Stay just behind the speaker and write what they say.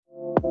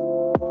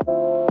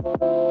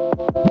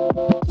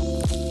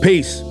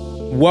Peace.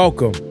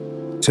 Welcome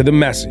to The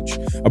Message,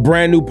 a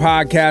brand new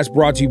podcast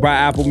brought to you by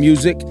Apple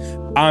Music.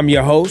 I'm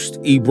your host,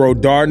 Ebro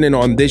Darden, and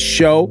on this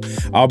show,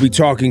 I'll be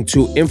talking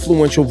to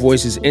influential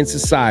voices in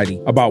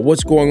society about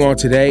what's going on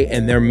today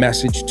and their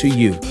message to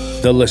you,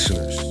 the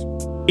listeners.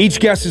 Each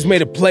guest has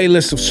made a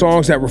playlist of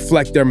songs that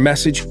reflect their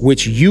message,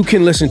 which you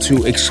can listen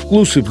to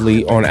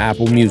exclusively on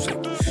Apple Music.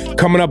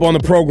 Coming up on the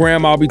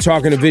program, I'll be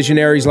talking to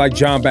visionaries like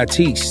Jon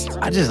Batiste.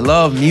 I just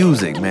love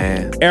music,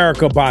 man.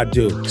 Erykah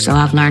Badu. So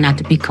I've learned not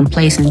to be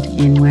complacent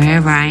in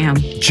wherever I am.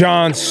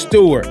 Jon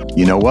Stewart.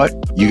 You know what?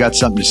 You got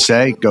something to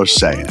say, go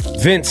say it.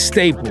 Vince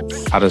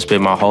Staples. I done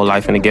spent my whole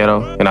life in the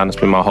ghetto, and I done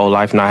spent my whole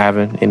life not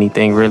having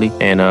anything really,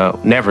 and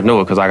never knew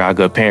it because I got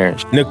good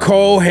parents.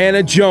 Nicole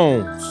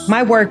Hannah-Jones.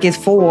 My work is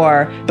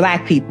for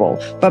Black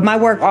people, but my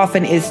work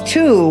often is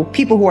to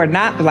people who are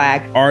not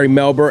Black. Ari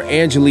Melber,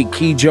 Angelique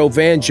Kidjo,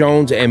 Van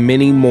Jones, and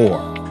many more.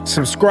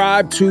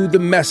 Subscribe to The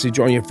Message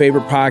on your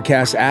favorite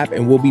podcast app,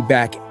 and we'll be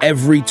back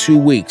every 2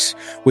 weeks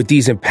with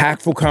these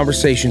impactful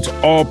conversations,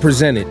 all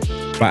presented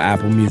by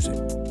Apple Music.